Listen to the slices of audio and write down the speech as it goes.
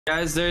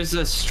Guys, there's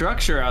a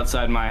structure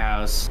outside my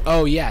house.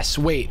 Oh yes.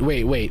 Wait.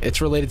 It's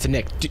related to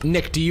Nick.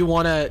 Nick, do you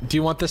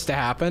want this to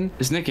happen?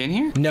 Is Nick in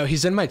here? No,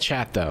 he's in my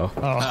chat though.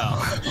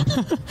 Oh.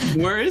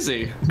 Where is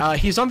he?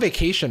 He's on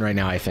vacation right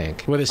now, I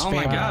think, with his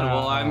family. Oh my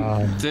god.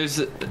 Well,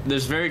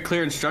 there's very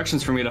clear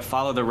instructions for me to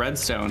follow the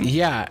redstone.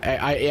 Yeah,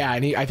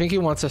 and I think he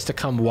wants us to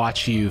come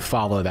watch you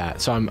follow that.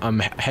 So I'm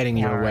heading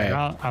your way.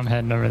 I'm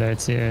heading over there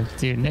too.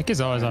 Dude, Nick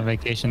is always on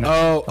vacation.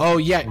 Oh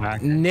yeah.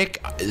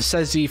 Nick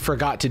says he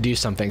forgot to do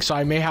something, so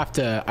I may have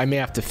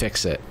to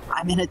fix it.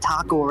 I'm in a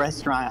taco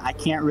restaurant. I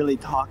can't really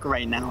talk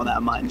right now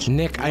that much.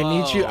 Nick, Whoa.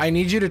 I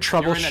need you to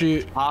troubleshoot.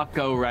 You're in a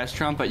taco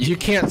restaurant, but you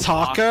can't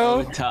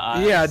taco to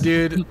us. Yeah,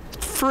 dude.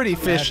 Pretty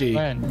fishy.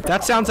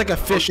 That sounds like a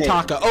fish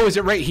taco. Oh, is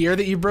it right here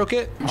that you broke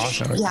it?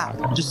 Yeah,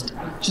 just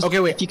okay.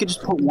 Wait, if you could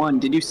just put one.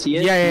 Did you see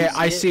it? Yeah,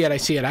 I see it.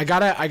 I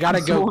gotta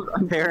I'm go. So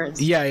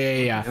embarrassed.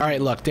 Yeah. All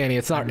right, look, Danny,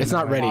 it's not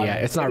ready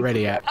yet. It's not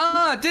ready yet.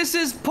 This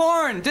is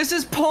porn. This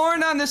is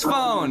porn on this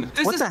phone.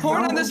 This is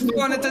porn on this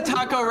phone at the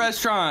taco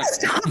restaurant.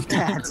 Stop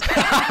that.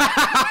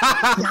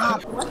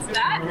 Stop. What's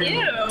that?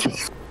 Ew.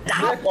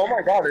 Nick, oh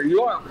my god, are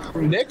you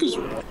on? Nick is,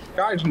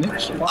 guys,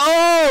 Nick's.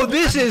 Oh,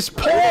 this is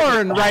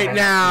porn right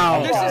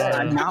now. This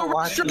is taco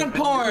restaurant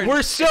porn.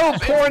 We're so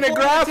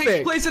pornographic. It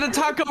takes place at a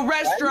taco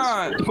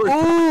restaurant.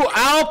 Ooh,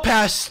 Al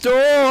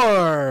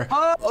Pastor.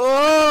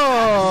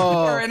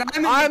 Oh. And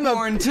I'm in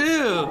porn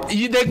too.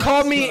 They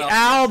call me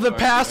Al the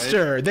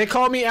Pastor. They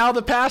call me Al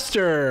the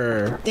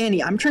Pastor.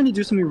 Danny, I'm trying to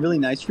do something really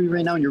nice for you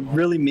right now, and you're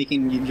really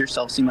making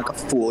yourself seem like a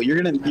fool. You're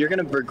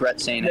gonna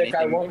regret saying Nick,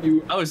 anything. I want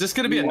you. Oh, is this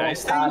gonna be a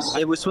nice thing?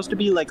 It was supposed to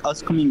be like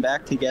us coming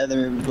back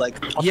together, like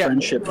a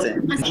friendship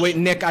thing. Wait,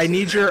 Nick, I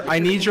need your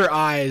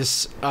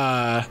eyes.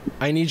 I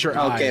need your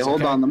eyes. Okay,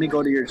 hold on. Let me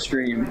go to your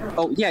stream.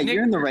 Oh yeah, Nick,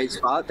 you're in the right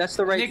spot. That's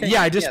the right thing.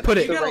 Yeah, I just put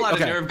it. You got a lot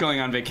of nerve going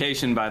on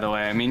vacation, by the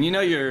way. I mean, you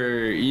know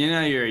you're a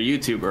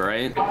YouTuber,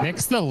 right?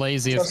 Nick's the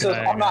laziest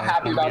guy. I'm not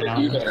happy about it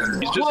either.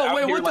 He's just Whoa,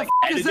 wait, here, what the like,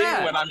 f is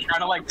that? when I'm trying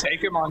to like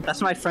take him on.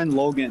 That's my friend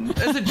Logan.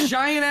 There's a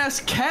giant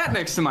ass cat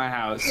next to my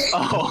house.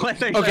 Oh, I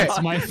think Okay.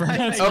 That's my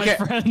friend. Okay,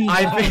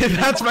 I think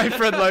that's my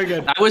friend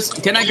Logan.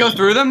 Can I go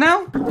through them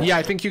now? Yeah,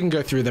 I think you can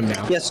go through them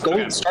now. Yes,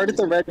 go start at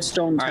the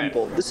redstone All right.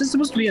 temple. This is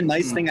supposed to be a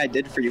nice thing I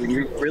did for you, and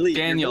you're really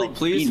Daniel, you're really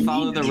please being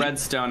follow mean the to me.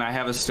 redstone. I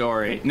have a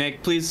story.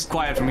 Nick, please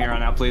quiet from here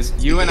on out, please.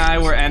 You and I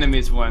were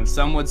enemies once.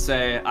 Some would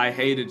say I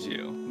hated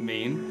you.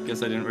 Mean.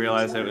 Guess I didn't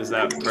realize it was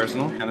that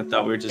personal. Kind of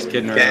thought we were just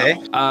kidding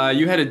around.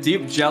 You had a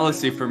deep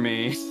jealousy for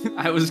me.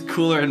 I was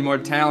cooler and more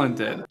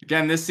talented.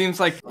 Again,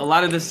 a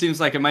lot of this seems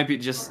like it might be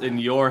just in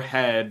your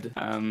head.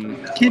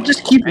 Can't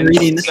just keep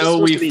reading. This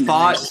So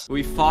is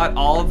we fought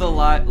all the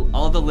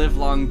live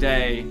long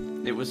day.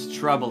 It was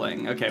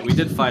troubling. Okay, we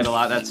did fight a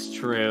lot, that's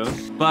true.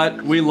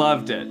 But we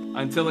loved it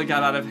until it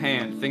got out of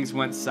hand. Things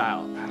went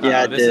south.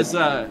 Yeah,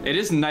 it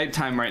is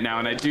nighttime right now,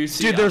 and I do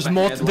see. Dude,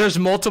 there's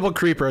multiple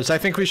creepers. I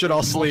think we should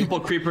all sleep. Multiple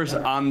creepers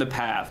on the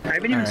path. I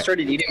haven't even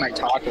started eating my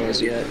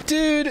tacos yet.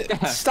 Dude,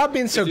 stop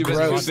being so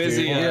gross,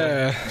 busy, dude.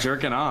 Yeah.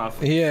 Jerking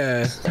off.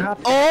 Yeah.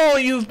 Oh,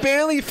 you've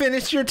barely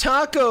finished your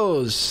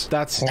tacos.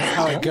 That's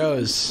how it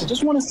goes. I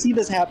just want to see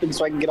this happen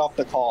so I can get off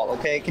the call,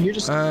 okay? Can you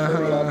just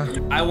hurry up?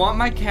 I want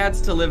my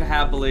cats to live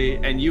happily,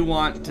 and you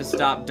want to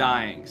stop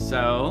dying.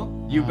 So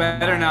you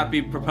better not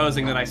be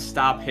proposing that I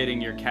stop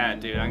hitting your cat,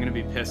 dude. I'm gonna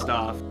be pissed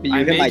off.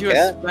 I made you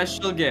a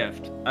special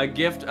gift. A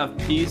gift of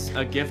peace,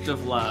 a gift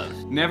of love.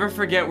 Never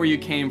forget where you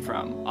came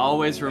from.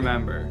 Always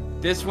remember.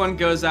 This one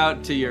goes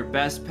out to your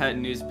best pet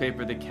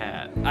newspaper, the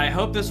cat. I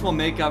hope this will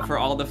make up for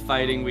all the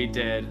fighting we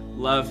did.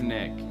 Love,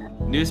 Nick.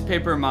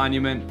 Newspaper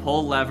monument,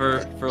 pull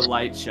lever for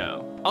light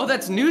show. Oh,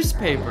 that's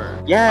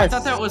newspaper. Yes. I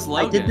thought that was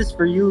Logan. I did this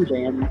for you,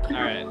 Dan.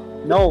 All right.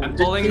 No. I'm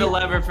pulling the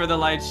lever for the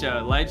light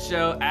show. Light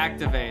show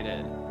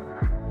activated.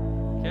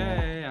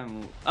 Okay,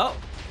 Oh!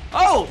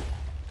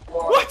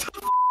 What the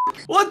f?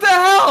 What the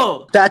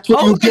hell? That's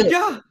what you get.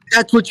 God.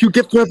 That's what you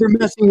get for ever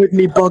messing with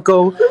me,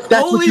 bucko.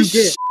 That's Holy what you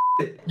get.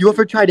 You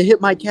ever try to hit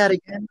my cat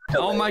again?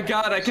 Oh my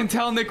god, I can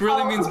tell Nick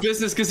really means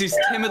business because he's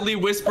timidly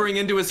whispering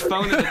into his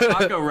phone at a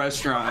taco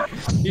restaurant.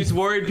 He's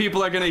worried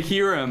people are gonna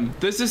hear him.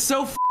 This is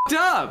so f***ed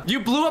up.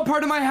 You blew up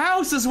part of my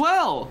house as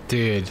well.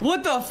 Dude.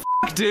 What the f***,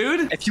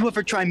 dude? If you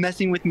ever try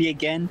messing with me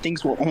again,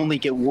 things will only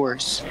get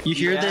worse. You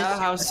hear this?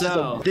 How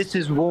so? This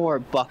is war,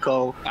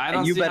 bucko. I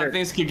don't see how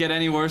things could get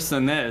any worse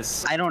than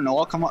this. I don't know.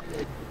 I'll come up.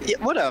 Yeah,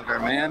 whatever,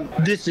 man.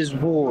 This is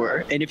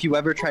war. And if you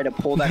ever try to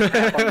pull that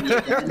crap on me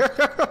again,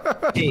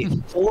 hey,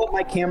 pull up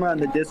my camera on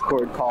the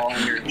Discord call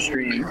on your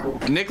stream.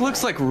 Nick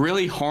looks like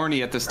really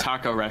horny at this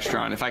taco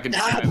restaurant, if I could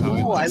describe how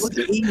he Oh, I looks.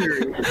 look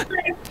angry.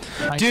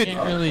 Dude,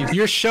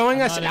 you're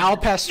showing us Al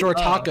Pastor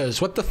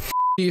tacos. What the f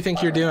do you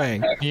think you're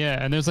doing?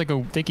 Yeah, and there's like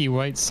a sticky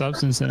white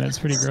substance in it. It's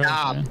pretty gross.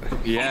 Stop. Man.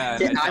 Yeah,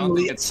 I don't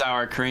think it's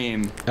sour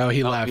cream. Oh,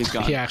 he left. He's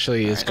gone. He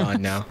actually is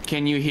gone now.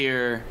 Can you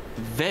hear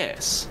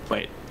this?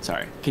 Wait,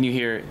 sorry. Can you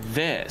hear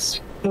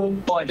this? Oh,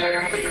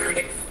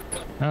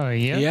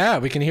 yeah? Yeah,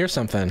 we can hear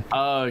something.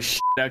 Oh,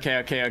 shit.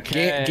 Okay.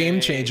 Game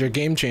changer,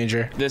 game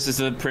changer. This is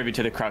the Privy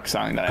to the Crux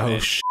song that I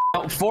made. Oh,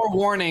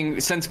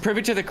 Forewarning, since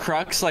Privy to the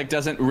Crux like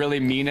doesn't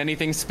really mean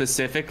anything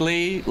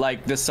specifically,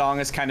 like the song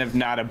is kind of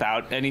not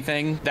about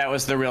anything. That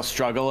was the real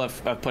struggle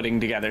of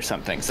putting together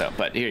something. So,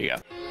 but here you go.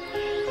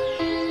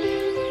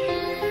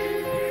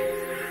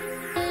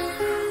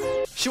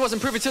 She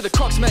wasn't privy to the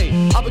crux, mate.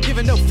 I been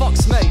giving no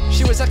fucks, mate.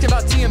 She was acting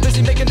about tea and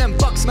busy making them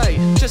bucks, mate.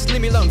 Just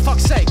leave me alone,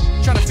 fuck's sake.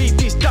 Trying to feed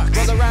these ducks.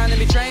 Roll around in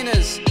me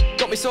trainers.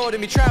 Got me sword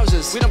in me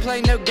trousers. We don't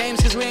play no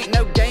games cause we ain't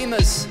no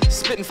gamers.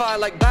 Spitting fire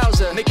like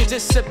Bowser. Make it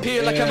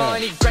disappear like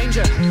Hermione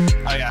Granger.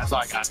 Oh yeah, that's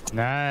all I got.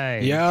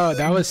 Nice. Yo,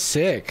 that was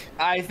sick.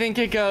 I think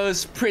it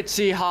goes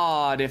pretty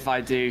hard if I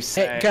do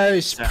say. It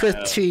goes so.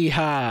 pretty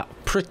hard.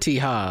 Pretty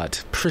hard.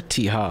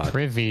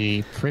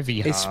 Privy hard.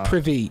 It's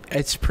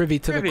privy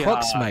to the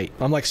crux, mate.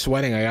 I'm like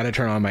sweating. I gotta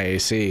turn on my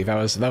AC. That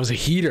was a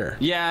heater.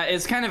 Yeah,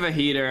 it's kind of a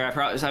heater. I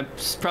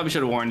probably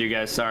should have warned you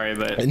guys. Sorry,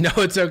 but no,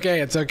 it's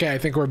okay. It's okay. I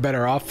think we're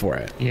better off for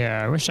it.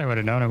 Yeah, I wish I would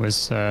have known it was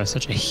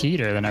such a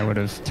heater. Then I would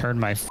have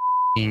turned my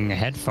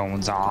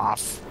headphones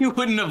off. You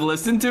wouldn't have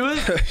listened to it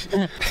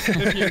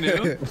if you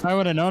knew. If I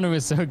would have known it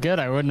was so good,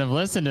 I wouldn't have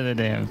listened to the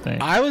damn thing.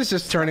 I was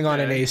just turning on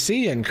an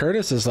AC, and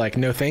Kurtis is like,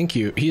 "No, thank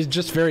you." He's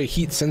just very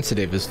heat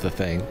sensitive, is the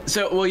thing.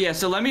 So, well, yeah.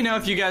 So let me know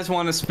if you guys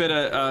want to spit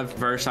a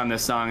verse on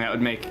this song. That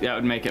would make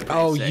it.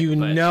 Oh, sick, you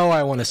know,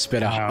 I want to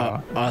spit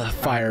a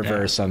fire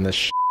verse on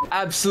this.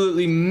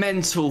 Absolutely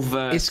mental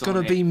verse. It's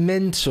gonna be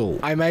mental.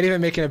 I might even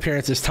make an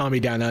appearance as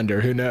Tommy Down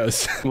Under. Who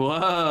knows?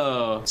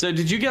 Whoa. So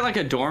did you get like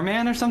a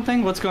doorman or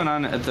something? What's going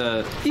on at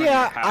the?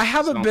 Yeah, I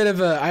have a bit of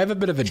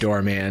a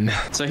doorman.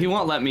 So he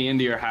won't let me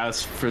into your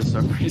house for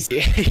some reason.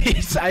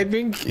 I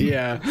think,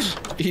 yeah,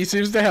 he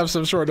seems to have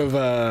some sort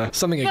of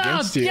something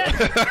against you.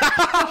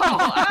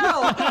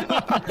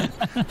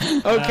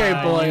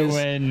 Okay, boys.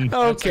 Win.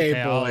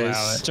 Okay,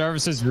 boys.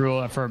 Jarvis's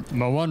rule for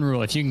my one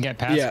rule: if you can get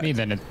past me,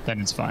 then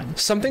it's fine.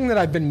 Something that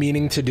I've been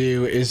meaning to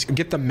do is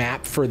get the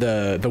map for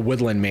the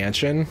woodland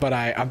mansion, but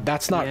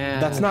that's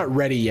not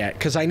ready yet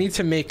because I need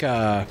to make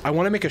I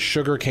want to make a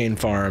sugarcane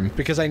farm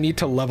because I need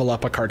to level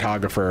up a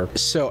cartographer.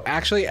 So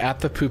actually, at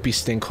the poopy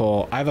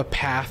stinkhole, I have a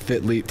path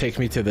that takes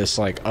me to this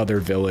like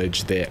other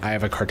village that I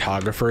have a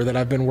cartographer that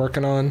I've been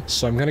working on.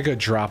 So I'm gonna go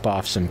drop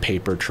off some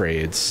paper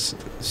trades,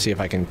 see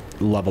if I can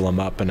level them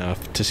up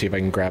enough to see if I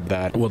can grab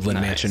that woodland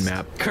mansion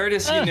map.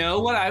 Curtis, you know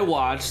what I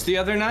watched the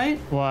other night?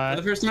 What?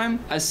 For the first time?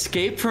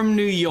 Escape from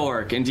New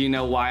York. And do you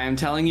know why I'm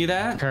telling you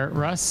that? Kurt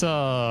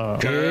Russell.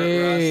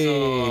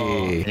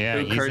 Russell. Yeah,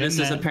 who Curtis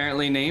is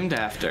apparently named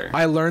after.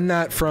 I learned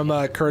that from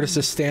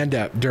Curtis's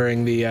stand-up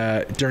during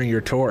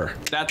your tour.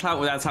 That's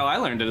how I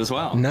learned it as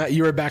well.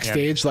 You were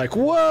backstage like,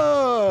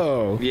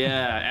 whoa.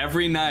 Yeah,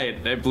 every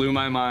night it blew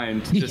my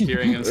mind just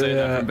hearing him say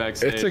that from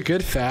backstage. It's a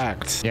good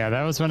fact. Yeah,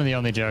 that was one of the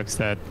only jokes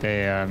that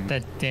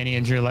that Danny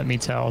and Drew let me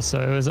tell. So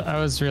I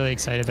was really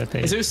excited that they.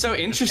 It was so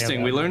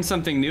interesting. We learned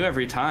something new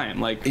every time.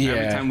 Like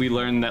every time we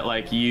learned that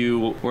like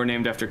you were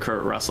named after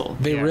Kurt Russell.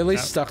 They really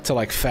stuck to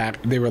like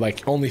fact. They were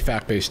like only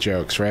fact-based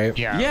jokes, right?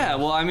 Yeah. Yeah.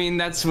 Well, I mean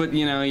that's what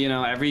you know.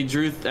 Every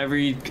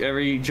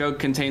joke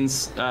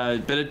contains a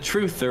bit of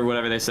truth or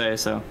whatever they say.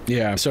 So.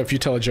 Yeah. So if you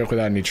tell a joke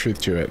without any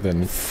truth to it,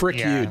 then frick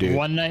you, dude.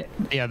 One night,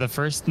 the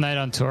first night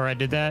on tour, I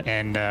did that,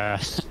 and I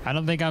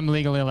don't think I'm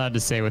legally allowed to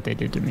say what they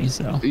did to me.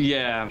 So.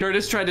 Yeah.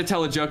 Curtis tried to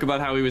tell a joke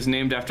about how he was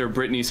named after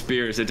Britney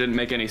Spears. It didn't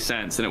make any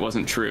sense, and it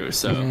wasn't true.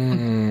 So.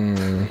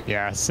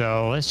 Yeah.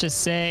 So let's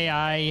just say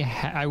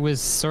I was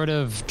sort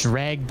of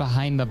dragged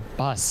behind the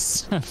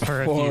bus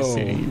for a few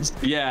cities.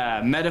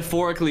 Yeah.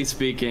 Metaphorically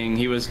speaking,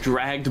 he was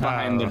dragged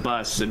behind the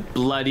bus and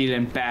bloodied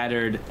and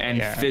battered,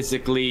 and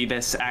physically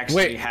this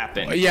actually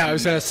happened. Yeah, I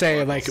was gonna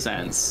say like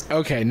sense.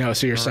 Okay, no,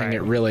 so you're saying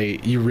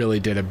you really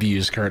did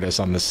abuse Curtis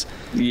on this.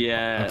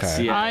 Yes.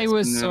 Okay. Yes. I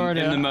was sort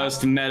of in the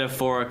most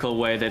metaphorical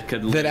way that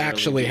could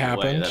actually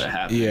happened.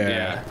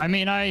 Yeah. I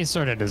mean, I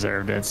sort of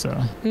deserved it. So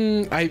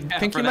I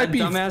think you might be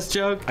dumbass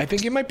joke. I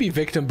think you might be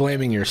victim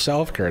blaming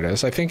yourself,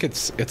 Curtis. I think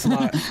it's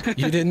not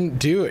you didn't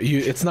do it.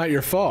 It's not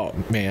your fault,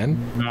 man.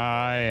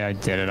 I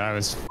did it. I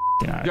was.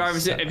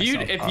 Jarvis,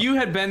 if you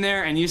had been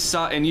there and you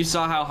saw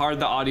how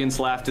hard the audience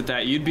laughed at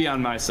that, you'd be on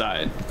my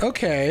side.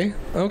 Okay,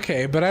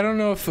 but I don't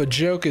know if a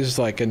joke is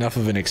like enough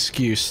of an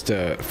excuse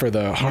for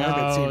the harm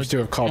it seems to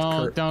have called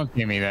Kurt. Don't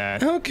give me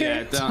that.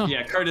 Okay.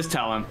 Yeah, Curtis,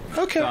 tell him.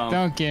 Okay.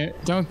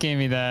 Don't give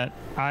me that.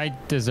 I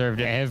deserved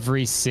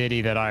every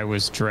city that I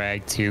was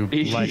dragged to.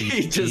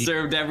 He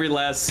deserved every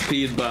last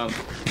speed bump.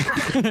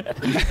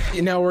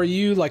 Now, were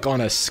you like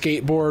on a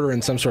skateboard or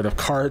in some sort of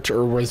cart,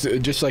 or was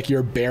it just like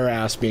your bare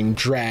ass being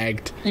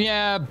dragged?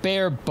 Yeah,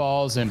 bare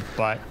balls and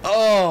butt.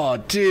 Oh,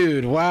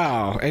 dude,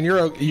 wow! And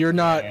you're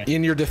not,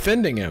 and you're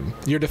defending him.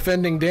 You're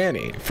defending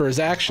Danny for his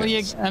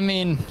actions. Well, I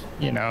mean,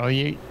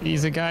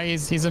 he's a guy.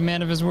 He's a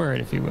man of his word,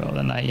 if you will.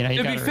 And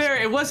to be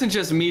fair, it wasn't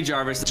just me,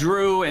 Jarvis.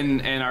 Drew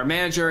and our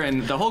manager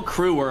and the whole crew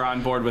crew were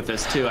on board with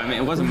this too. I mean,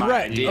 it wasn't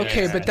my idea.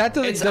 Okay, but that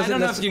doesn't. I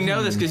don't know if you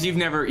know this because you've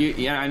never.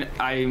 You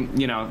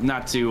know,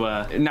 not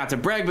to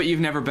brag, but you've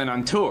never been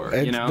on tour.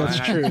 You know, that's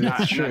true. I'm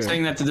not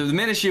saying that to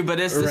diminish you, but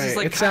this is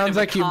like. It sounds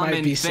like you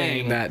might be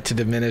saying that to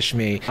diminish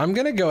me. I'm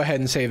gonna go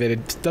ahead and say that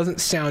it doesn't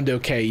sound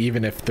okay,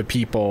 even if the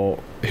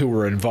people who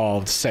were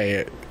involved say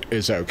it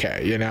is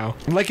okay, you know?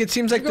 Like, it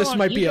seems like this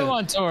might be go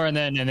on tour and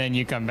then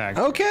you come back.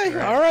 Okay,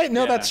 all right.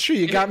 No, that's true.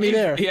 You got me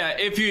there. Yeah,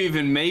 if you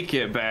even make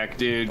it back,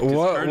 dude.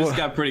 Kurtis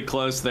got pretty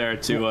close there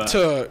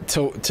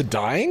to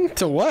dying?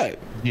 To what?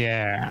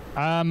 Yeah.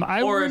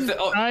 I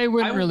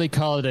wouldn't really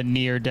call it a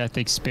near-death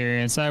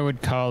experience. I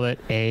would call it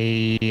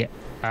a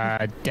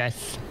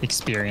death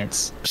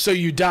experience. So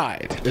you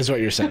died, is what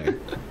you're saying.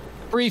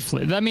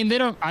 Briefly. I mean,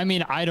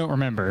 I don't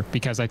remember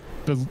because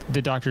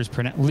the doctors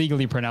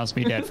legally pronounced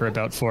me dead for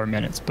about 4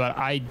 minutes. But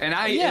I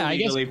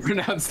illegally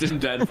pronounced him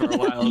dead for a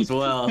while as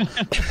well.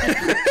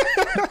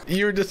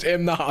 You were just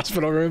in the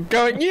hospital room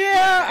going,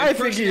 yeah, I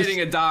think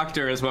a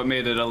doctor is what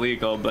made it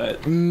illegal, but...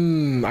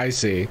 I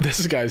see.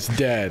 This guy's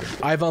dead.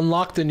 I've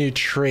unlocked a new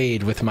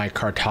trade with my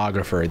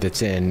cartographer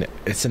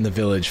it's in the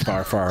village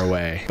far, far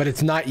away. But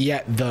it's not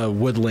yet the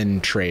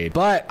woodland trade.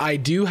 But I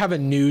do have a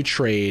new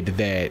trade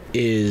that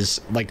is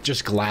like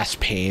just glass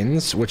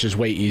panes, which is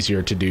way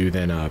easier to do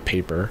than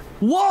paper.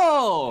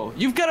 Whoa!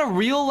 You've got a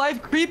real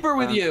life creeper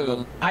with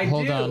you.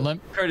 Hold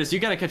on, Kurtis, you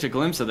gotta catch a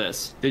glimpse of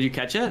this. Did you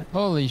catch it?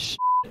 Holy shit.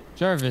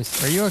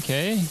 Jarvis, are you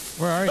okay?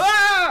 Where are you?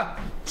 Ah!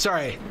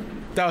 Sorry.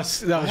 That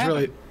was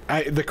really...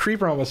 the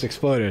creeper almost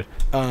exploded.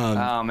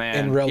 Oh man.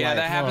 In real life. Yeah,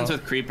 that happens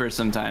with creepers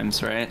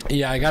sometimes, right?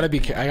 Yeah, I gotta be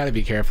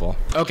careful.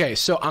 Okay,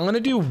 so I'm gonna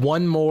do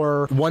one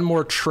more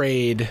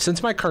trade.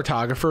 Since my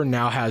cartographer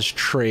now has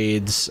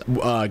trades,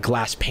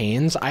 glass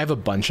panes, I have a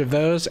bunch of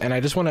those, and I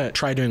just want to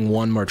try doing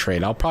one more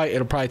trade. It'll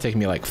probably take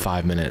me like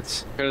 5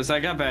 minutes. Kurtis, I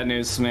got bad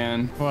news,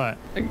 man. What?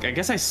 I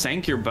guess I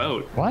sank your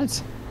boat.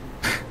 What?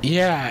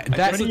 Yeah,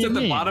 that's at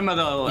the bottom of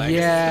the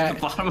at the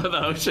bottom of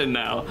the ocean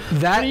now.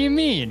 What do you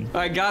mean?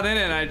 I got in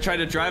it and I tried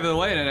to drive it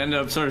away and it ended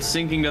up sort of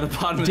sinking to the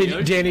bottom of the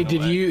ocean. Danny,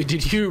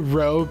 did you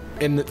row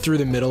through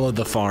the middle of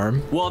the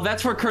farm? Well,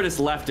 that's where Kurtis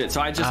left it,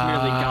 so I just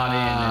merely got in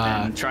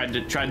and then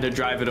tried to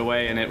drive it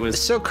away, and it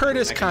was. So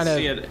Kurtis kind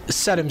of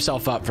set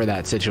himself up for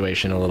that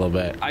situation a little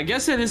bit. I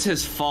guess it is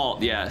his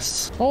fault.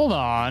 Yes. Hold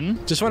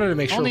on. Just wanted to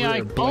make sure we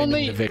were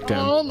blaming the victim.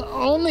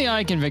 Only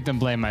I can victim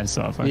blame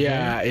myself. Okay?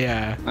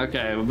 Yeah.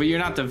 Okay, but you're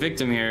not the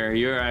victim here.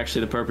 You're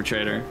actually the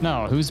perpetrator.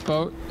 No, whose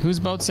boat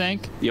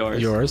sank?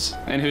 Yours.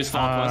 And whose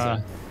fault was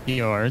it?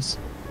 Yours.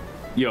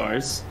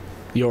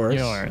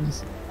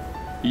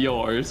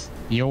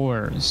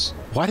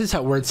 Why does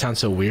that word sound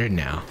so weird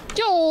now?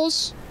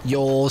 Yours.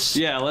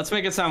 Yeah, let's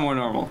make it sound more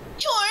normal.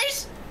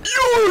 Yours.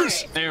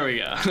 There we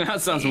go.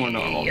 That sounds more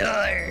normal.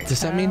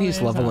 Does that mean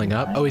he's leveling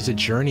up? Oh, he's a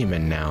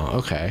journeyman now.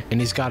 Okay. And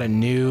he's got a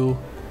new...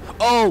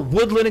 Oh,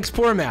 Woodland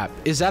Explorer map.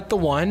 Is that the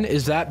one?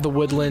 Is that the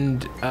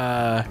Woodland,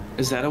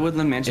 Is that a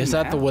Woodland Mansion map? Is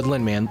that the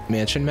Woodland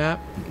Mansion map?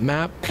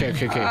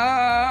 Okay.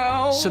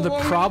 Oh, so the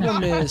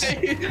problem is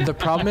I'm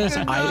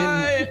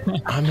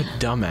a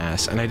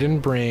dumbass and I didn't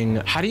bring...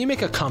 How do you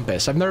make a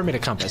compass? I've never made a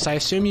compass. I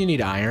assume you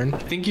need iron. I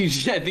think you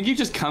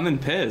just come and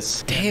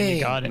piss. Dang.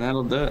 You got it. And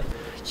that'll do it.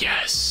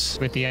 Yes.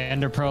 With the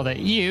ender pearl that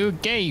you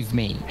gave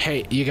me.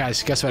 Hey, you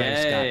guys, guess what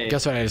I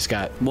just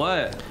got?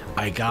 What?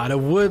 I got a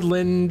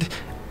Woodland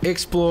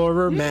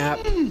Explorer map.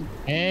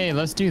 Hey,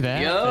 let's do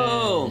that.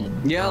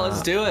 Yeah,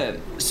 let's do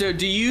it. So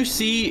do you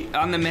see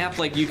on the map,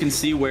 like you can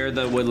see where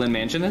the Woodland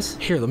Mansion is?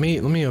 Here, let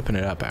me open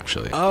it up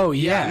actually. Oh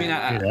yeah. I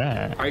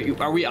mean,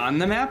 are we on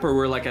the map, or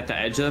we're like at the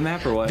edge of the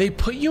map, or what? They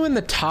put you in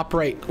the top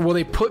right. Well,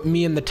 they put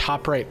me in the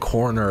top right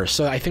corner.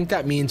 So I think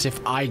that means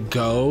if I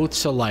go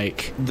to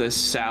like the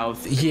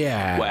south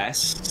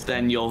west,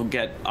 then you'll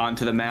get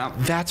onto the map.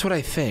 That's what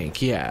I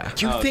think. Yeah.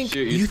 You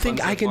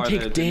think I can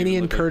take Danny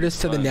and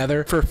Kurtis to the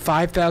Nether for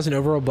 5,000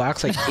 overall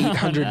blocks, like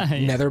 800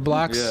 Nether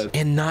blocks,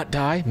 and not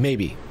die?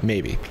 Maybe.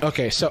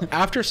 Okay, so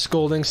after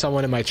scolding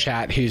someone in my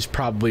chat who's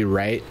probably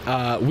right,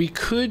 we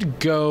could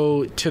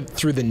go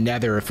through the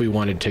Nether if we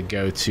wanted to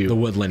go to the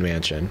Woodland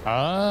Mansion.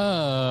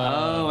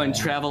 Oh, and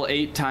travel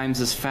 8 times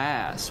as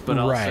fast, but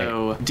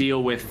also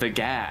deal with the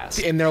gas.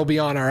 And they'll be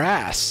on our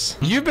ass.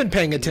 You've been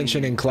paying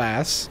attention in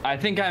class. I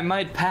think I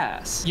might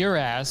pass. Your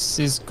ass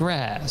is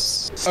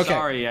grass. Okay.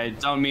 Sorry, I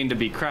don't mean to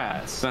be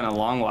crass. It's been a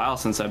long while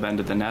since I've been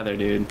to the Nether,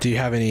 dude. Do you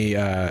have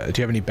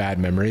any bad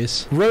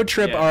memories? Road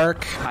trip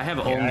arc. I have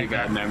only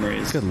bad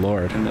memories. Good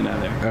lord. In the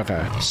Nether.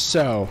 Okay.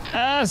 So.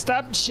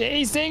 Stop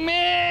chasing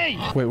me!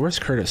 Wait, where's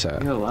Kurtis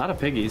at? You got a lot of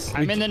piggies.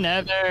 I'm in the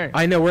Nether.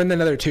 I know, we're in the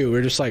Nether too.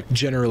 We're just like,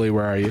 generally,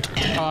 where are you?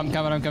 Oh, I'm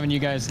coming, you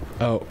guys.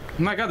 Oh. Oh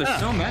my god, there's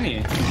so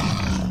many.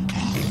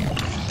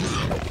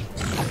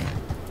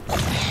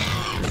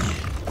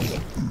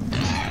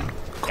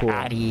 Cool.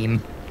 Got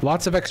him.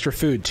 Lots of extra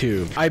food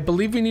too. I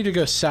believe we need to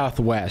go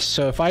southwest.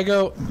 So if I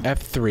go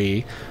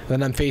F3,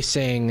 then I'm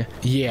facing,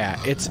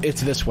 yeah, it's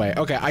this way.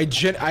 Okay,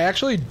 I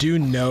actually do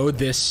know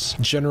this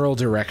general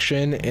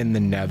direction in the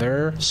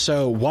nether.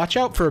 So watch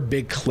out for a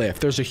big cliff.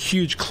 There's a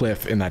huge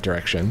cliff in that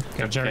direction.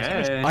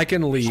 Okay. I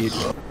can lead.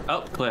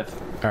 Oh, cliff.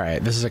 All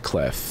right, this is a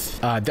cliff.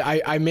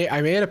 I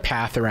made a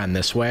path around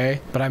this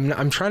way, but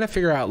I'm trying to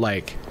figure out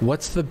like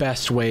what's the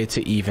best way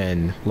to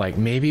even like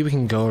maybe we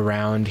can go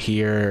around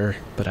here,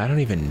 but I don't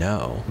even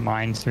know.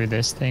 Mine through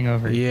this thing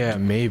over here. Yeah,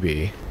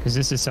 maybe. Because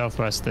this is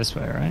southwest this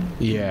way, right?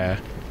 Yeah,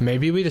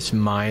 maybe we just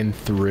mine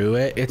through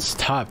it. It's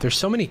tough. There's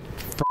so many.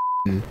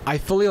 I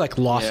fully like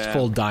lost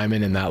full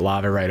diamond in that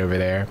lava right over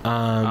there.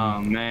 Oh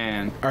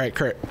man. All right,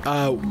 Kurt.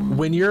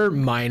 When you're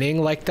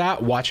mining like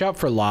that, watch out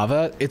for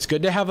lava. It's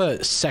good to have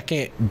a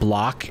second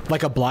block,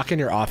 like a block in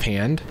your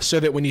offhand, so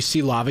that when you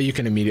see lava, you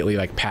can immediately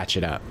like patch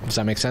it up. Does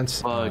that make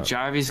sense? Oh,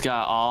 Jarvy's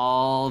got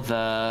all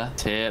the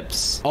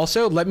tips.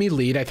 Also, let me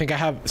lead. I think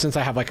since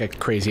I have like a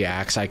crazy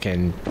axe, I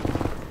can.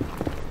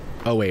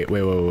 Oh, wait.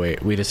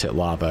 We just hit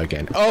lava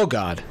again. Oh,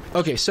 God.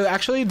 Okay, so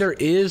actually there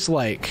is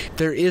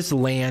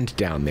land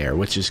down there,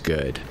 which is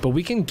good. But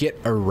we can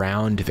get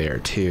around there,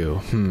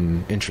 too.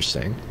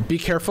 Interesting. Be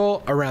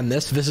careful around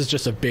this. This is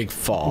just a big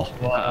fall.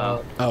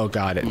 Uh-oh. Oh,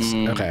 God, it's...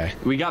 Okay.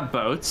 We got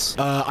boats.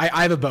 I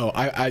have a boat.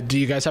 Do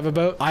you guys have a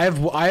boat? I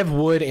have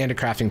wood and a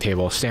crafting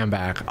table. Stand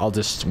back. I'll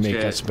just make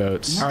us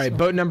boats. All right,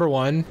 boat number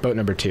 1, boat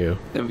number 2.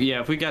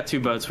 Yeah, if we got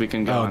 2 boats, we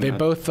can go. Oh, they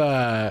both...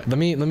 let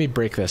me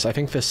break this. I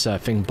think this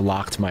thing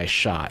blocked my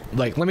shot.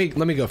 Like, let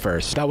me go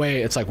first. That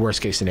way, it's like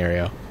worst case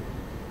scenario.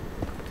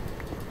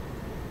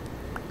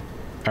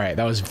 All right,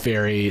 that was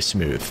very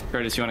smooth.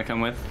 Curtis, you want to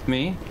come with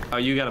me? Oh,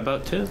 you got a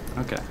boat too?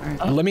 Okay.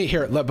 All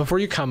right. Before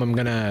you come, I'm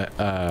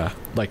gonna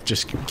like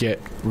just get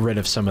rid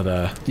of some of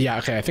the. Yeah.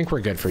 Okay. I think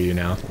we're good for you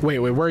now. Wait.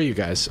 Where are you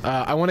guys?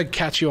 I want to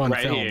catch you on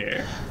film. Right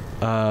here.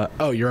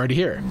 Oh, you're already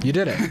here. You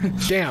did it.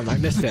 Damn, I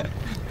missed it.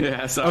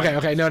 Yeah. Sorry.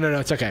 Okay. No.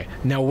 It's okay.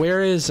 Now,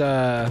 where is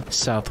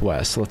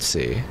southwest? Let's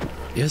see.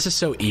 This is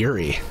so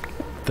eerie.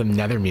 The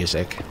nether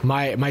music.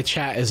 My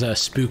chat is a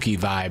spooky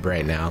vibe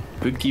right now.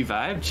 Spooky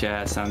vibe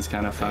chat sounds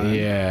kind of fun.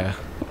 Yeah.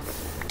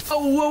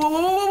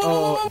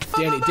 Oh,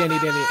 whoa. Danny.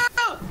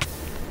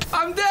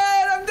 I'm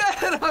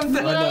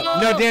dead.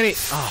 No, Danny.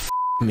 Oh,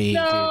 me,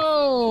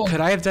 dude. Could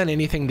I have done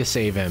anything to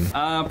save him?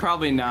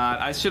 Probably not.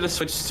 I should have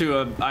switched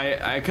to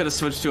I could have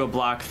switched to a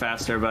block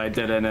faster, but I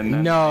didn't. And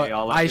then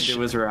all I could do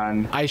was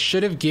run. I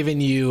should have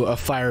given you a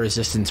fire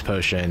resistance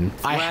potion.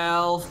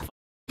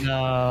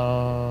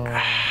 No.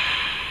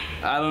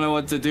 I don't know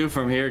what to do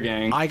from here,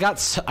 gang. I got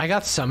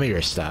some of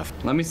your stuff.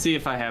 Let me see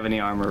if I have any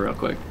armor real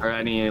quick, or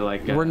any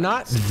like. We're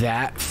not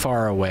that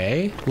far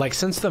away. Like,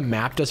 since the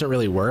map doesn't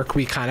really work,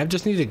 we kind of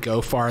just need to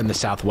go far in the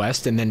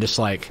southwest and then just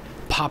like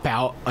pop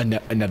out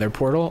another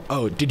portal.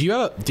 Oh, did you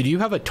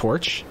have a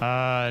torch?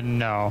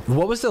 No.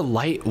 What was the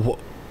light?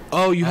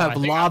 Oh, you have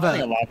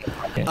lava.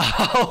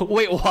 Oh,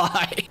 wait,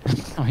 why?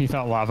 Oh, you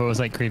thought lava was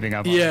like creeping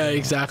up. Yeah,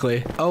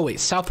 exactly. Oh, wait,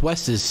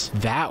 southwest is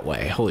that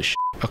way. Holy shit.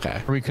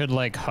 Okay. We could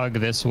like hug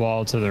this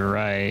wall to the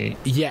right.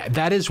 Yeah,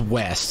 that is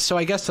west. So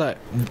I guess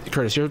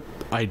Curtis, your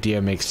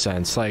idea makes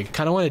sense. Like,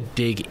 kind of want to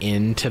dig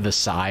into the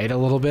side a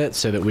little bit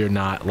so that we're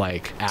not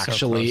like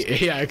actually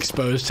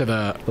exposed to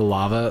the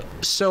lava.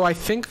 So I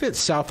think that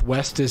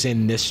southwest is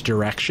in this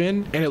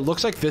direction, and it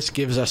looks like this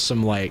gives us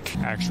some like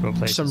actual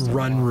places, some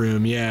run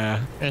room.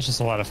 Yeah. It's just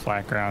a lot of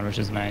flat ground, which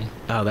is nice.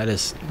 Oh,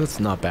 that's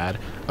not bad.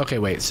 Okay,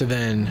 wait. So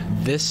then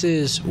this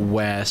is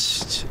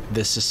west.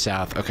 This is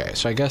south. Okay,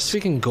 so I guess we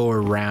can go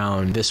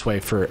around this way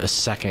for a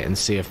second and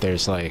see if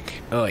there's like.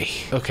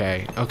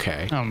 Okay.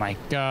 Oh my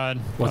God.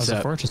 What's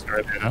that? Fortress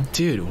right there, huh?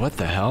 Dude, what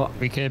the hell?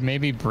 We could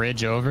maybe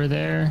bridge over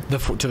there.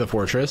 To the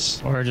fortress?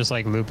 Or just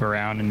like loop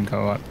around and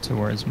go up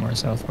towards more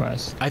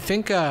southwest. I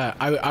think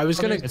I was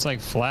gonna. It's like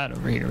flat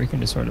over here. We can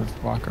just sort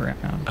of walk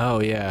around. Oh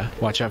yeah.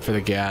 Watch out for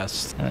the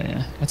ghast. Oh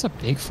yeah. That's a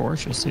big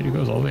fortress, dude. It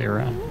goes all the way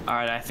around. All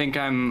right. I think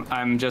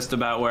I'm just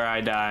about where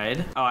I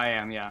died. Oh, I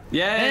am. Yeah.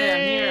 Yay!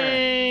 I'm here.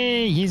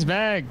 Hey, he's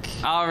back.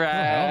 All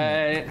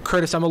right.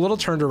 Curtis, I'm a little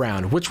turned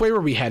around. Which way were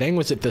we heading?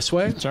 Was it this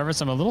way?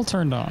 Jarvis, I'm a little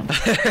turned on.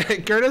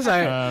 Curtis,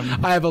 I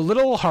have a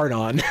little hard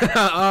on.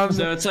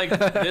 So it's like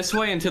this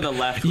way and to the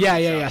left.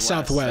 Yeah,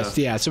 southwest.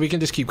 So. Yeah, so we can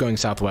just keep going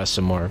southwest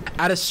some more.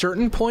 At a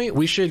certain point,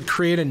 we should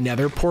create a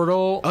nether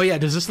portal. Oh yeah,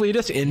 does this lead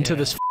us into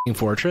this f***ing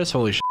fortress?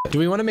 Holy shit. Do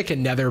we want to make a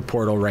nether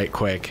portal right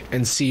quick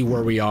and see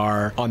where we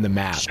are on the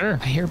map? Sure.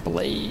 I hear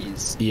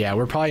blaze. Yeah,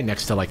 we're probably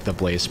next to like the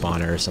blaze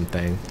spawner or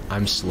something.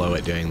 I'm slow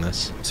at doing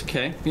this. It's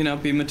okay.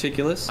 Be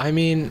meticulous. I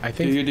mean, I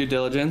think... Do your due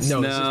diligence.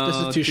 No, this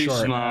is too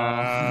short.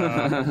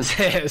 Small.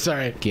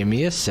 Sorry. Give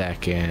me a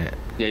second.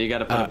 Yeah, you got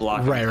to put a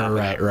block.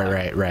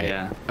 Right.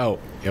 Yeah. Oh,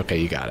 okay,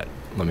 you got it.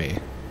 Let me.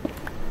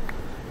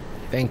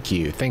 Thank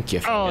you.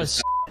 Oh,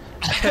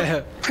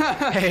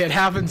 Hey, it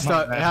happens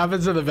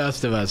to the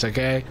best of us,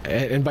 okay?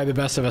 And by the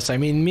best of us, I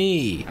mean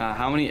me.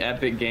 How many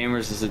epic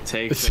gamers does it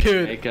take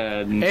to make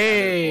a...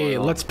 Hey,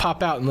 let's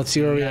pop out and let's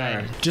see where we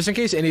are. Just in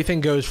case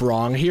anything goes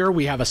wrong here,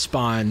 we have a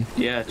spawn.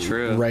 Yeah,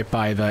 true. Right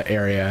by the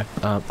area.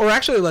 Or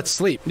actually, let's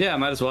sleep. Yeah,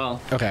 might as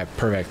well. Okay,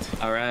 perfect.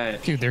 All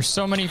right. Dude, there's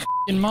so many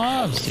f***ing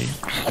mobs, dude.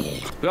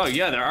 Oh,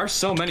 yeah, there are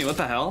so many. What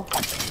the hell?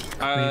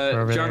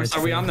 Jarvis,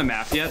 are we on the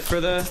map yet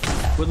for the...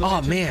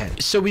 Oh, man.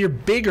 So we're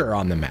bigger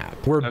on the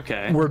map. We're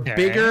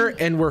bigger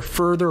and we're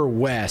further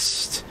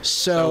west.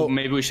 So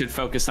maybe we should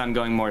focus on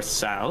going more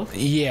south?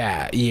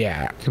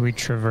 Yeah. Could we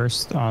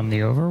traverse on the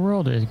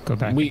overworld or go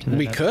back into the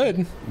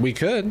nether? We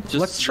could.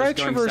 Let's try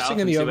traversing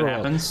in the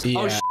overworld. Yeah.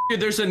 Oh, shit,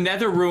 there's a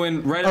nether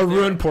ruin right up there. A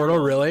ruin portal,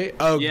 really?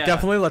 Oh, yeah.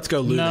 Definitely let's go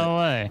loot it. No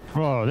way.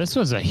 Whoa, this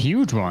was a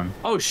huge one.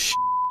 Oh, shit.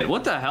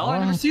 What the hell?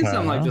 I've never seen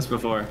something like this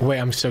before. Wait,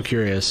 I'm so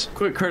curious.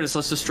 Quick, Kurtis,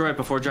 let's destroy it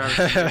before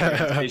Jarvis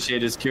can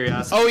satiate his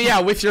curiosity. Oh,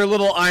 yeah, with your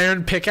little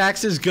iron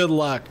pickaxes, good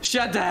luck.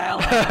 Shut the hell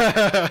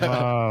up.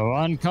 Whoa,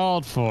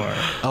 uncalled for.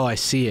 Oh, I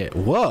see it.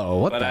 Whoa,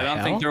 what the hell? But I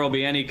don't think there will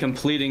be any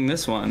completing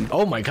this one.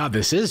 Oh my god,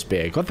 this is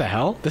big. What the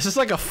hell? This is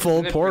like a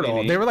full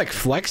portal. They were like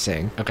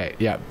flexing. Okay,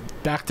 yeah.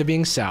 Back to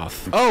being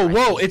south. Oh,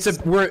 whoa, it's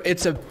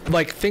a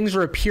like things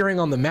are appearing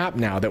on the map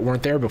now that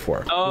weren't there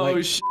before.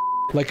 Oh,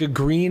 like a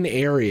green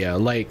area,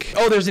 like,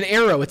 oh, there's an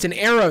arrow. It's an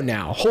arrow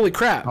now. Holy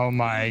crap. Oh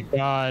my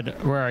god.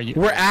 Where are you?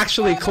 We're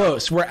actually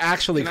close. We're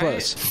actually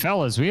close.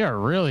 Fellas, we are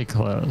really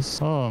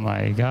close. Oh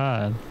my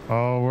god.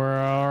 Oh, we're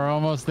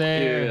almost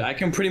there. Dude, I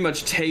can pretty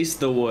much taste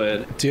the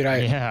wood. Dude,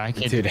 I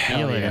can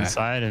feel it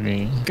inside of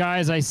me.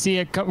 Guys, I see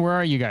it. Where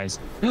are you guys?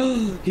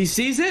 He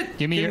sees it?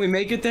 Can we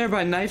make it there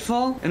by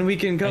nightfall and we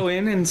can go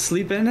in and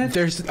sleep in it?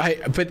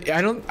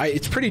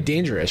 It's pretty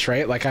dangerous,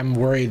 right? Like, I'm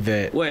worried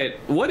that... Wait,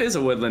 what is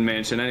a woodland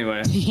mansion anyway?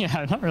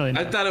 Yeah, not really.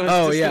 I thought it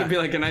was just gonna be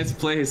like a nice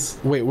place.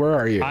 Wait, where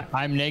are you?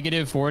 I'm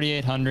negative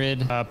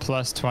 4,800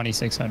 plus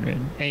 2,600.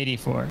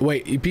 84.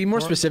 Wait, be more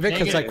specific,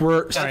 because like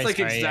that's like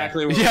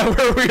exactly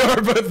where we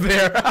are both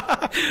there.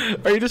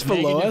 Are you just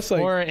below us? Like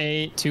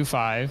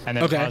 4825 and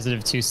then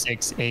positive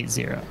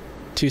 2680.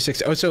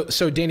 26. Oh,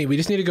 so Danny, we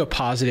just need to go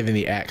positive in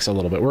the X a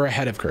little bit. We're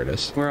ahead of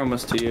Kurtis. We're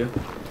almost to you.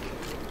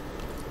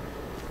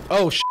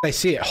 Oh, I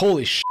see it.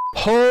 Holy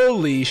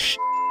Holy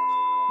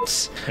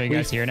Are you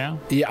guys here now?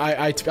 Yeah,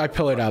 I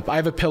pillared up. I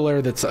have a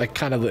pillar that's like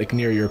kind of like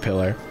near your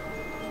pillar.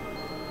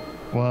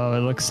 Whoa, it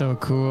looks so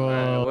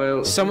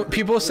cool. Some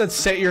people said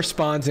set your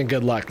spawns and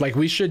good luck. Like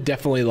we should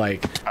definitely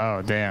like.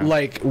 Oh damn.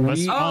 Like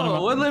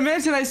Woodland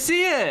Mansion, I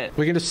see it.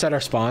 We can just set our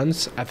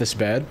spawns at this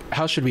bed.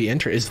 How should we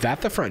enter? Is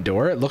that the front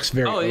door? It looks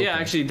very. Oh yeah,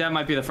 actually that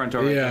might be the front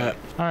door. Right yeah. There.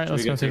 All right,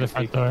 let's go through the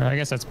front door. I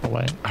guess that's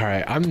polite. All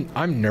right,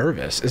 I'm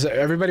nervous. Is it,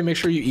 everybody make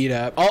sure you eat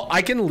up.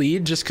 I can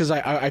lead just because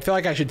I feel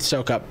like I should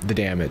soak up the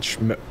damage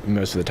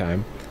most of the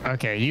time.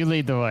 Okay, you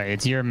lead the way.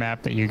 It's your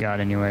map that you got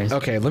anyways.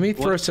 Okay, let me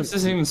throw some. This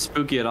isn't even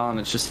spooky at all, and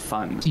it's just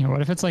fun. You know, what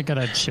if it's like got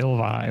a chill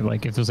vibe?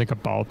 Like if there's like a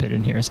ball pit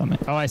in here or something.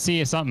 Oh, I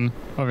see something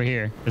over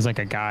here. There's like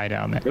a guy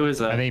down there. It was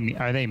Are they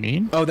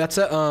mean? Oh, that's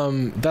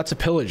a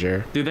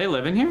pillager. Do they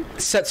live in here?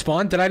 Set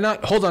spawn? Did I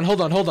not? Hold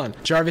on.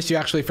 Jarvis, you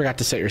actually forgot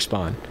to set your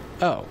spawn.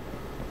 Oh.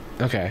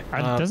 Okay.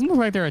 It doesn't look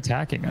like they're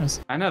attacking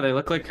us. I know, they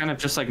look like kind of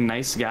just like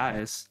nice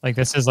guys. Like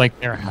this is like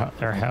their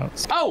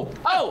house. Oh!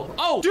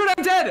 Dude,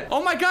 I'm dead!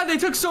 Oh my god, they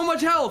took so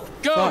much health!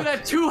 Go! Dude, I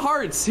have 2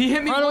 hearts! He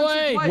hit me once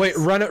or twice. Wait,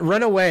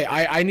 run away.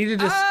 I needed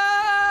to...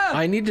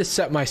 I need to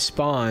set my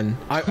spawn.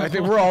 I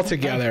think we're all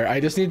together.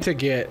 I just need to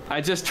get... I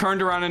just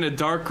turned around in a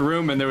dark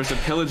room and there was a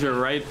pillager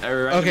right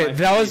okay,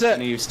 that was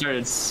and he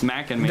started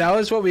smacking me. That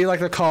was what we like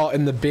to call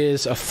in the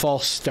biz a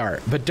false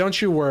start. But don't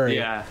you worry.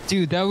 Yeah.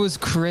 Dude, that was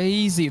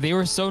crazy. They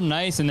were so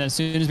nice, and then as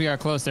soon as we got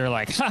close, they were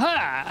like,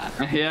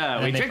 haha!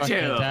 Yeah, we kicked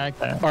you.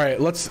 All right,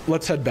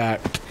 let's head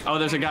back. Oh,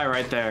 there's a guy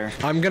right there.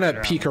 I'm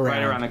gonna peek around.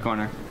 Right around the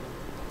corner.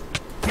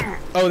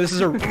 Oh, this is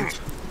a...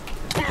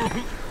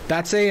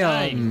 That's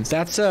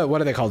a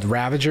what are they called?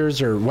 Ravagers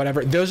or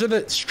whatever. Those are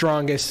the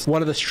strongest,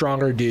 one of the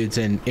stronger dudes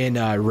in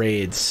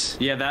raids.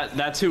 Yeah,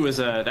 that's who was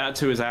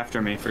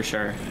after me for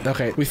sure.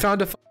 Okay, we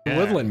found a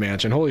woodland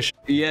mansion. Holy shit.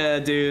 Yeah,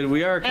 dude,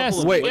 we are a couple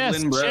of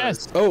woodland bros.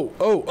 Chests. Oh,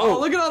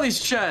 look at all these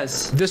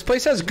chests. This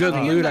place has good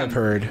loot, I've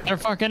heard. They're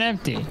fucking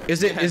empty.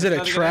 Is it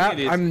a trap?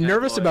 I'm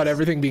nervous about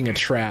everything being a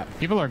trap.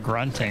 People are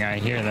grunting, I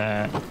hear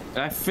that.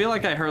 I feel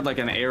like I heard like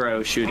an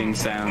arrow shooting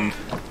sound.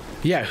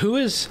 Yeah, who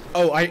is...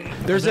 Oh,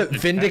 there's a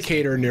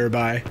Vindicator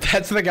nearby.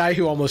 That's the guy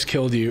who almost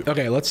killed you.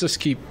 Okay, let's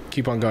just keep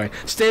on going.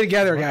 Stay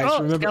together, guys.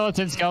 Oh, remember...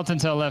 skeleton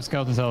to the left.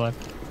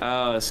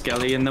 Oh,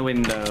 Skelly in the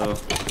window.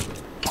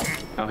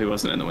 Oh, he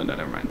wasn't in the window,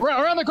 never mind.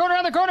 Around the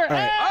corner!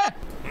 Right. Ah!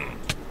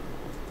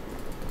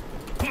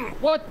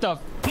 What the...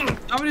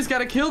 Somebody's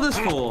gotta kill this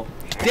fool.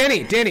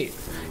 Danny! We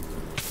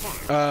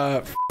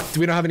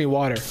don't have any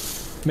water.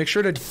 Make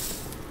sure to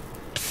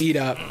eat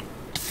up.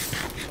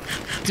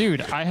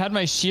 Dude, I had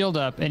my shield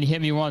up and he hit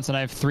me once and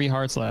I have 3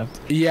 hearts left.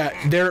 Yeah,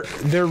 they're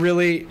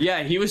really...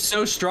 Yeah, he was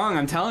so strong,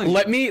 I'm telling you.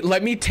 Let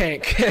me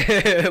tank.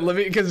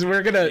 Because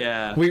we're gonna...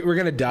 Yeah. We're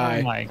gonna die.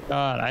 Oh my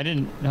god, I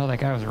didn't know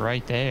that guy was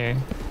right there.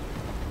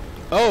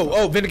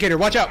 Oh, Vindicator,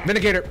 watch out,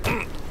 Vindicator.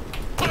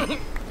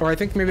 Or I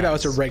think maybe that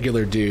was a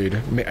regular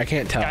dude. I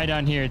can't tell. Guy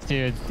down here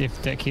too.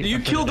 If that keeps. You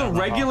killed a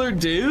regular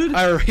dude?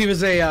 He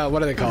was a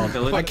what are they called?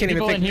 I can't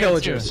even think.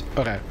 Pillagers.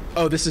 Okay.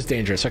 Oh, this is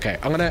dangerous. Okay,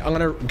 I'm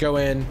gonna go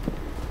in.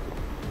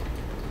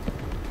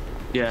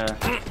 Yeah.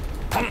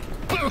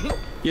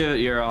 Yeah,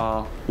 you're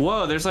all.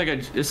 Whoa, there's like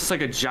this is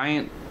like a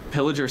giant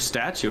pillager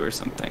statue or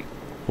something.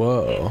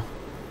 Whoa.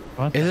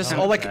 Is this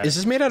all like? Is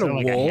this made out of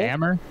like wool? A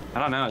hammer? I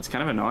don't know. It's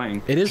kind of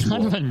annoying. It is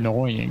kind of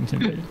annoying to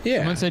me. Yeah.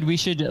 Someone said we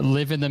should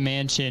live in the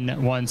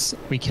mansion once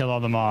we kill all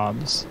the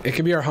mobs. It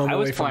could be our home I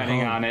away was from planning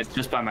home. on it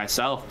just by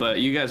myself, but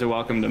you guys are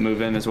welcome to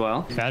move in as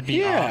well. That'd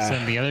be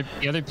awesome. The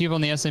other people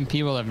in the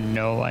SMP will have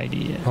no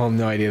idea. I'll have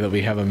no idea that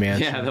we have a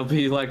mansion. Yeah, they'll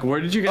be like,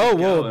 "Where did you guys go?" Oh,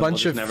 whoa, a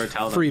bunch of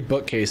free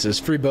bookcases,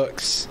 free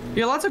books.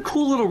 Yeah, lots of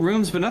cool little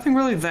rooms, but nothing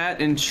really that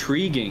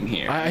intriguing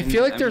here. I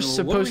feel like there's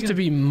supposed to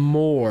be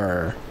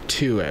more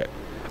to it.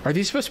 Are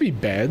these supposed to be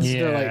beds?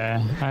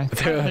 Yeah, I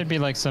thought there'd be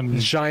like some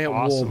giant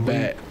wool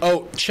bed.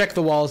 Oh, check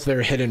the walls.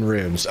 They're hidden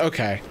rooms.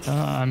 Okay.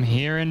 I'm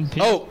hearing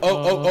people.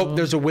 Oh,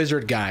 there's a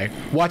wizard guy.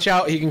 Watch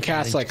out. He can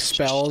cast like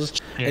spells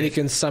and he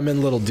can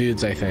summon little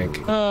dudes, I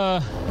think.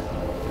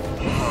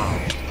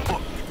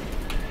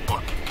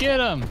 Get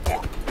him.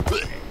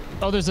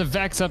 Oh, there's a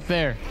Vex up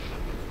there.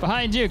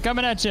 Behind you,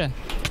 coming at you.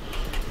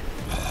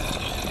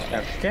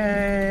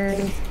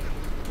 Okay.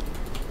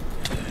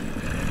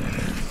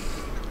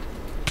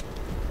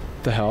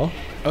 The hell?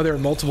 Oh, there are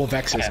multiple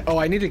Vexes. Oh,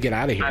 I need to get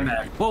out of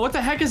here. Well, what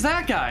the heck is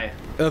that guy?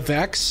 A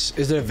Vex?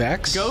 Is it a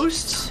Vex?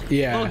 Ghosts?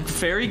 Yeah. Little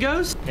fairy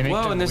ghost?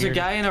 Whoa, and there's a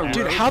guy in a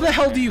Dude, how the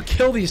hell do you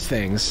kill these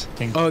things?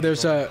 Oh,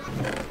 there's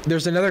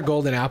another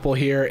golden apple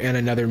here and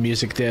another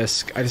music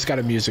disc. I just got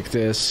a music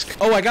disc.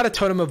 Oh, I got a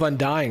Totem of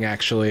Undying,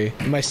 actually.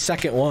 My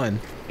second one.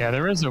 Yeah,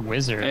 there is a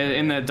wizard.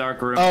 In the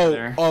dark room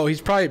there. Oh,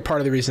 he's probably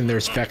part of the reason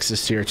there's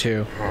Vexes here,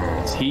 too.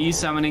 Is he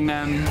summoning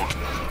them?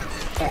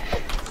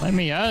 Let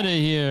me out of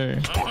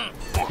here.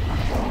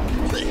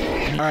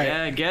 All right.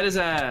 Yeah, get his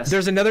ass.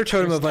 There's another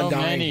Totem of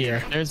Undying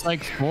here. There's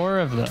like 4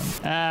 of them.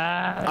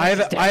 I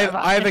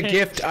have a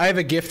gift. I have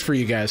a gift for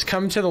you guys.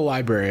 Come to the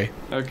library.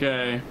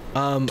 Okay.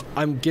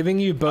 I'm giving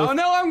you both. Oh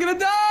no, I'm gonna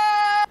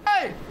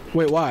die!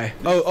 Wait, why?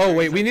 Oh,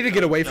 wait. We need to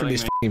get away from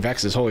these fucking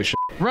Vexes. Holy shit.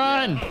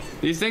 Run!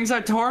 These things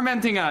are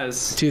tormenting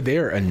us. Dude, they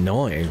are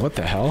annoying. What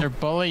the hell? They're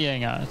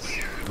bullying us.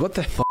 What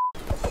the fuck?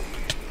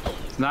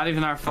 It's not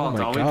even our fault.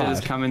 Oh all we did is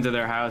come into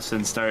their house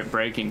and start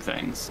breaking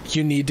things.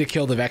 You need to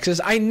kill the Vexes.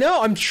 I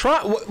know. I'm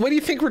trying. What do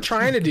you think we're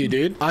trying to do,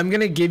 dude? I'm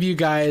gonna give you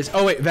guys.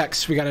 Oh wait,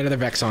 Vex. We got another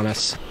Vex on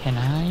us. Can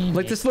I?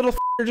 Like this little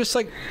just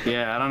like.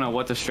 Yeah, I don't know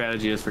what the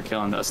strategy is for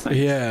killing those things.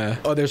 Yeah.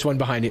 Oh, there's one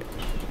behind you.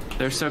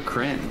 They're so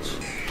cringe.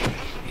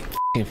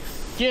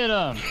 Get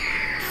him.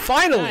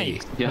 Finally.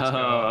 Nice.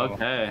 Yo,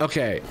 okay.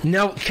 Okay.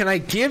 Now, can I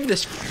give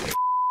this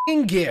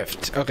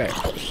gift? Okay.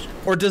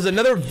 Or does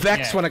another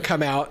Vex want to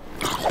come out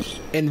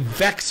and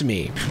vex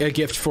me? A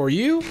gift for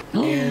you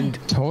and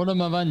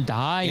Totem of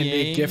Undying. And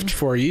a gift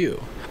for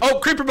you. Oh,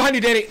 creeper behind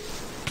you, Danny.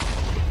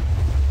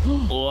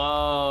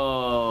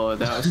 Whoa,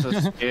 that was so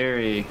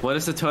scary. What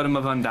is the Totem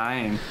of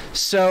Undying?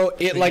 So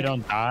it like you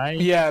don't die?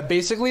 Yeah,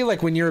 basically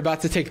like when you're about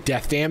to take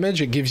death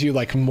damage, it gives you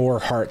like more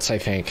hearts, I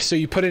think. So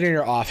you put it in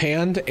your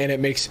offhand and it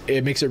makes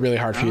it really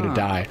hard for you to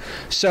die.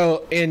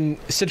 So in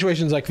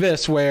situations like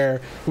this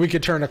where we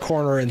could turn a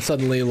corner and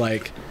suddenly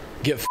like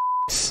get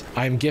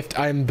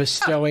I'm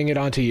bestowing it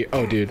onto you.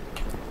 Oh, dude.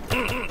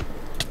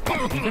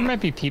 There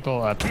might be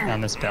people up on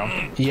this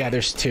balcony. Yeah,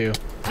 there's 2.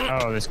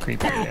 Oh, there's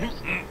creeper here.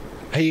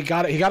 Hey, he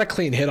got a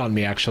clean hit on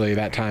me actually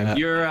that time.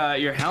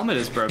 Your helmet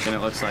is broken, it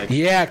looks like.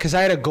 Yeah, because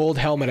I had a gold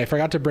helmet. I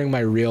forgot to bring my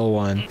real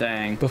one.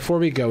 Dang. Before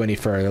we go any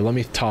further, let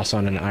me toss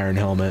on an iron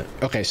helmet.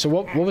 Okay, so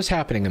what was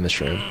happening in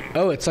this room?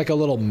 Oh, it's like a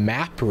little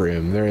map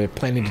room. They're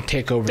planning to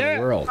take over the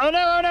world. Oh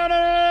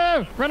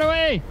no! Run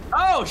away!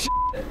 Oh shit!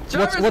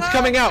 What's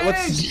coming out?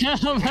 What's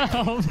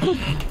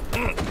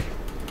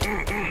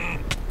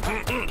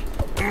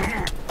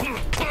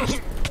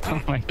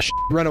Oh my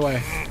run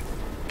away.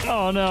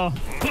 Oh no.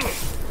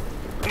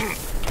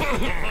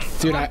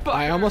 Dude,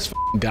 I almost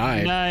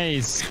died.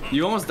 Nice.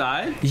 You almost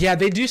died? Yeah,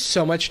 they do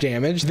so much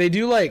damage. They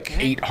do like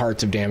 8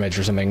 hearts of damage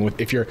or something.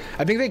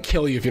 I think they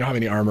kill you if you don't have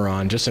any armor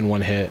on, just in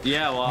one hit.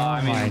 Yeah, well,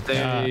 I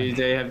mean,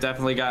 they have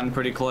definitely gotten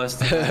pretty close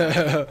to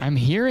that. I'm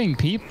hearing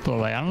people.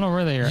 Like, I don't know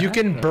where they are. You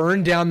can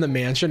burn down the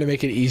mansion to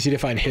make it easy to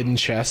find hidden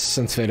chests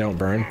since they don't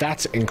burn.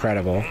 That's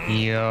incredible.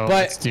 Yo, but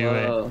let's do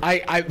it.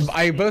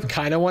 I both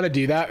kind of want to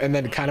do that and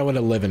then kind of want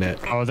to live in it.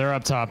 Oh, they're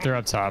up top. They're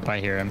up top. I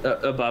hear them.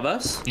 Above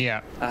us?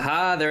 Yeah.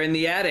 Aha, they're in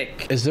the attic.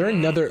 Is there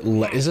another?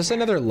 Is this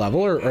another level,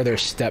 or are there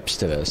steps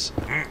to this?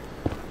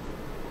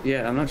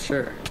 Yeah, I'm not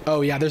sure. Oh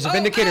yeah, there's a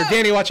Vindicator.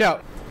 Danny, watch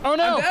out. Oh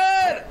no! I'm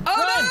dead!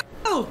 Oh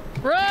no!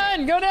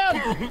 Run! Go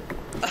down!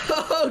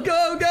 Oh,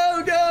 go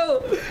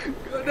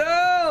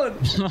down!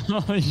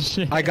 Holy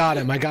shit! I got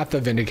him. I got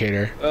the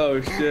Vindicator. Oh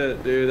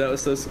shit, dude, that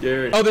was so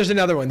scary. Oh, there's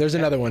another one. There's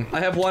another one.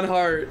 I have 1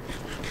 heart.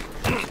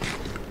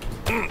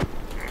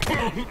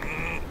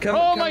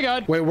 Oh my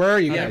God. Wait, where are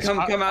you Yeah, guys? come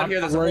out here.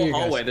 There's a whole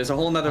hallway. There's a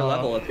whole nother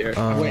level up here.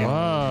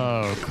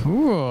 Oh,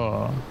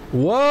 cool.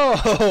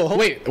 Whoa.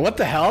 Wait, what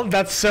the hell?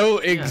 That's so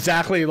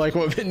exactly like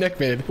what Nick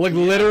made. Like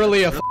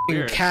literally a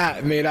fucking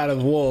cat made out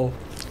of wool.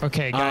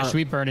 Okay, guys, should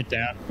we burn it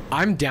down?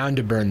 I'm down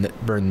to burn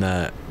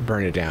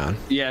it down.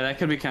 Yeah, that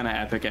could be kind of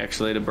epic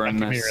actually to burn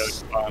this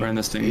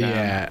thing down.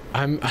 Yeah,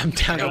 I'm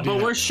down. No,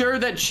 but we're sure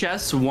that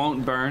chests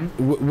won't burn.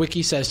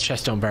 Wiki says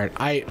chests don't burn.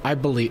 I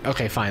believe.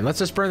 Okay, fine. Let's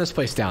just burn this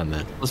place down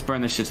then. Let's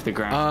burn this shit to the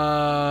ground.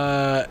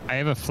 I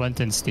have a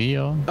flint and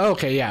steel.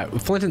 Okay, yeah,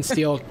 flint and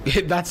steel.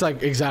 That's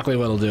like exactly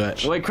what'll do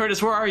it. Wait,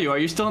 Kurtis, where are you? Are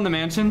you still in the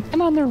mansion?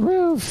 I'm on the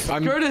roof.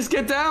 Kurtis,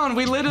 get down!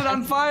 We lit it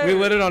on fire. We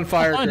lit it on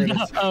fire, Kurtis.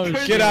 No.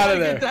 Kurtis, get out of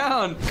there. Get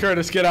down.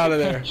 Kurtis, get out of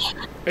there.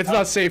 It's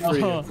not safe for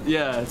you.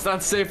 Yeah, it's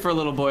not safe for a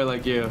little boy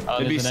like you.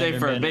 It'd be safe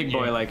for a big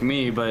boy like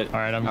me, but all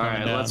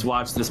right, let's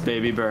watch this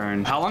baby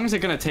burn. How long is it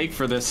gonna take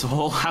for this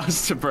whole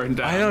house to burn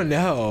down? I don't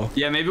know.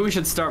 Yeah, maybe we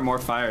should start more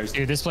fires.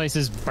 Dude, this place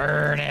is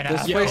burning.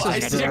 This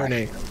place is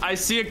burning. I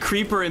see a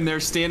creeper in there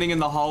standing in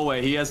the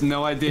hallway. He has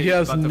no idea. He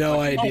has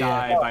no idea.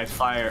 Die by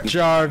fire.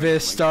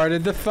 Jarvis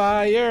started the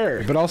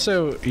fire, but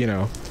also, you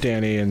know,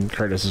 Danny and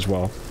Kurtis as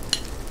well.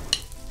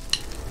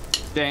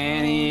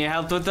 Danny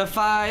helped with the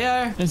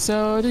fire. And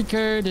so did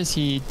Kurtis.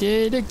 He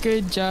did a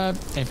good job.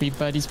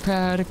 Everybody's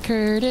proud of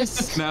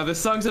Kurtis. Now the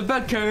song's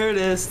about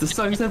Kurtis. The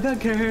song's about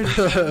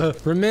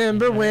Kurtis.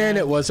 Remember when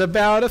it was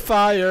about a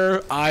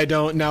fire? I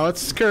don't know.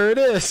 It's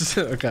Kurtis.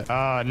 Okay.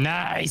 Oh,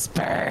 nice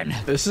burn.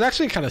 This is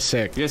actually kind of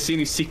sick. You guys see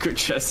any secret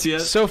chests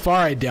yet? So far,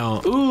 I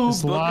don't. Ooh,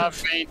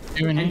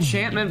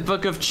 enchantment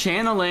book of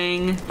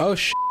channeling. Oh,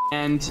 sh.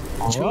 And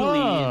 2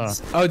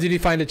 leads. Oh, did you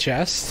find a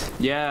chest?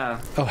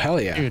 Yeah. Oh, hell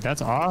yeah. Dude,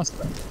 that's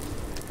awesome.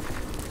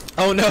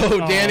 Oh,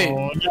 no, Danny.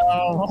 Oh,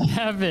 no. What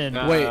happened?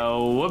 Wait.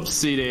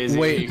 Whoopsie daisy.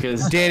 Wait,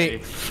 because Danny. I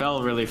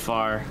fell really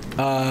far.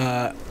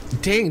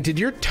 Dang, did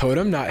your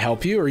totem not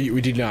help you, or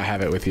did you not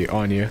have it with you,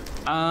 on you?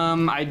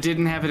 I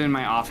didn't have it in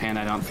my offhand,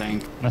 I don't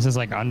think. This is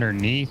like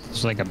underneath.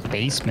 It's like a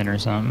basement or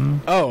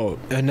something. Oh,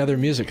 another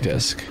music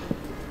disc.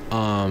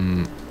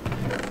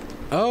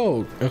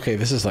 Oh, okay,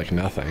 this is like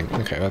nothing.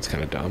 Okay, that's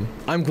kind of dumb.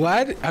 I'm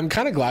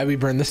kind of glad we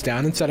burned this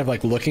down instead of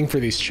like looking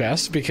for these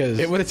chests because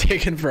it would have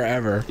taken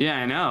forever. Yeah,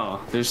 I know.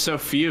 There's so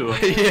few.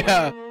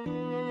 Yeah.